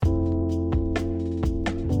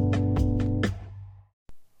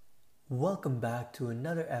welcome back to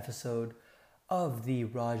another episode of the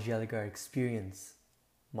Raj Yelagar Experience.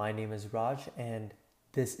 My name is Raj, and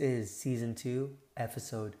this is Season 2,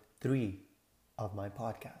 Episode 3 of my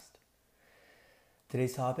podcast.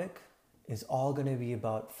 Today's topic is all going to be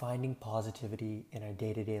about finding positivity in our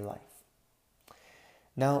day-to-day life.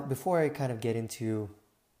 Now, before I kind of get into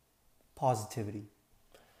positivity,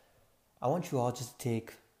 I want you all just to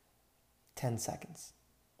take 10 seconds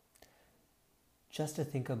just to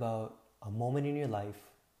think about a moment in your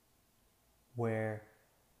life where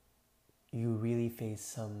you really face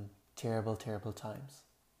some terrible times,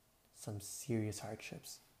 some serious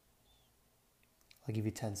hardships. I'll give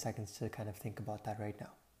you 10 seconds to kind of think about that right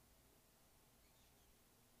now.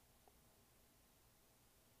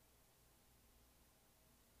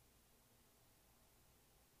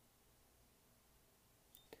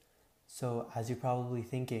 So as you're probably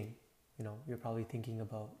thinking, you're probably thinking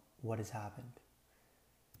about what has happened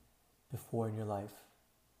before in your life.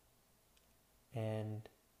 And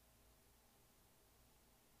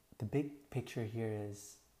the big picture here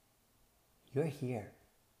is you're here.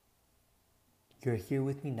 You're here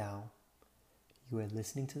with me now. You are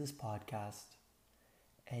listening to this podcast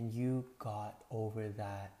and you got over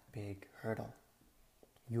that big hurdle.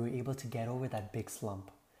 You were able to get over that big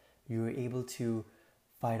slump. You were able to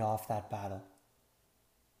fight off that battle.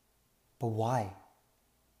 But why?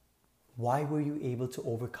 Why were you able to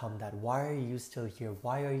overcome that? Why are you still here?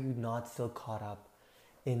 Why are you not still caught up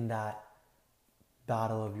in that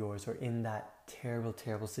battle of yours or in that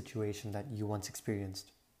terrible situation that you once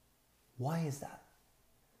experienced? Why is that?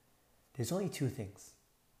 There's only two things.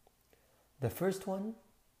 The first one,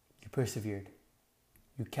 you persevered.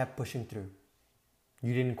 You kept pushing through.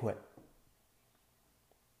 You didn't quit.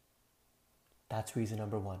 That's reason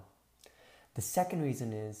number one. The second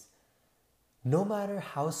reason is, no matter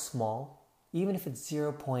how small, even if it's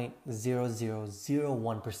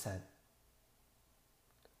 0.0001%,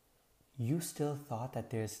 you still thought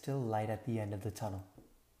that there's still light at the end of the tunnel.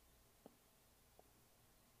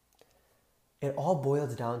 It all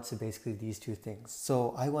boils down to basically these two things.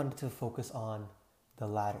 So I wanted to focus on the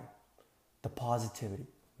latter, the positivity,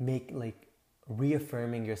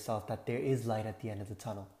 reaffirming yourself that there is light at the end of the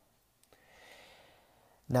tunnel.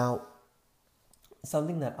 Now,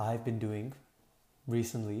 something that I've been doing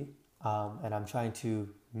recently, and I'm trying to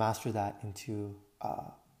master that into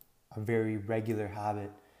a very regular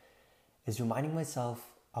habit, is reminding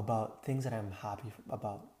myself about things that I'm happy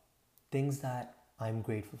about, things that I'm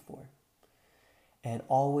grateful for, and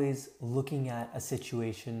always looking at a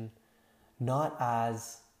situation not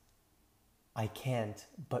as I can't,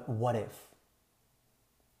 but what if?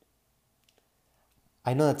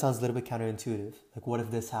 I know that sounds a little bit counterintuitive, like what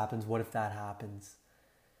if this happens, what if that happens?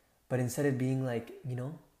 But instead of being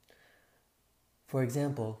for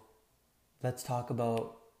example, let's talk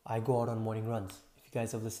about, I go out on morning runs. If you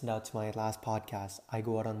guys have listened out to my last podcast, I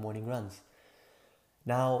go out on morning runs.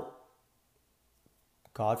 Now,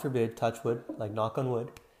 God forbid, touch wood, knock on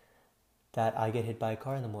wood, that I get hit by a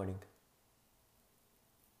car in the morning.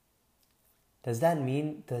 Does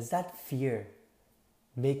that fear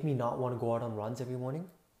make me not want to go out on runs every morning?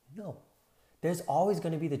 No. There's always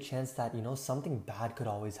going to be the chance that, something bad could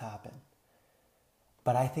always happen.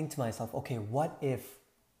 But I think to myself, okay, what if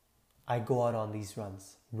I go out on these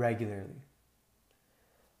runs regularly?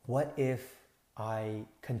 What if I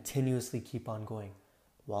continuously keep on going?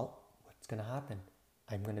 Well, what's going to happen?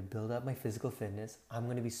 I'm going to build up my physical fitness. I'm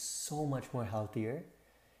going to be so much more healthier.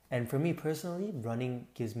 And for me personally, running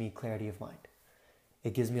gives me clarity of mind.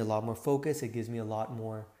 It gives me a lot more focus. It gives me a lot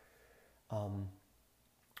more,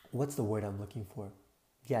 what's the word I'm looking for?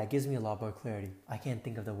 Yeah, it gives me a lot more clarity. I can't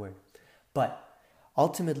think of the word. But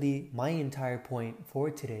ultimately, my entire point for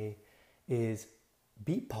today is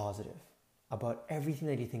be positive about everything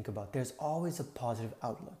that you think about. There's always a positive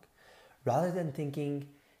outlook. Rather than thinking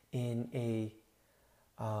in a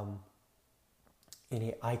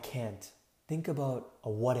I can't, think about a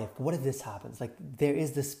what if this happens? There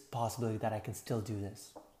is this possibility that I can still do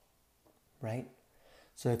this, right?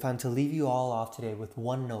 So if I'm to leave you all off today with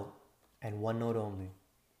one note and one note only,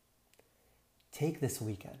 take this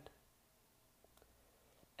weekend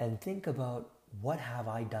and think about, what have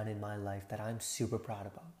I done in my life that I'm super proud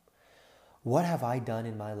about? What have I done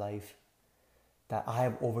in my life that I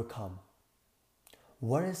have overcome?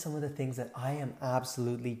 What are some of the things that I am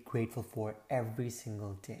absolutely grateful for every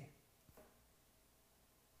single day?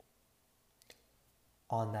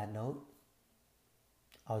 On that note,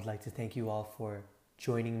 I would like to thank you all for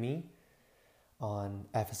joining me on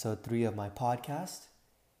episode 3 of my podcast.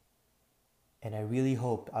 And I really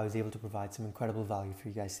hope I was able to provide some incredible value for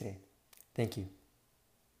you guys today. Thank you.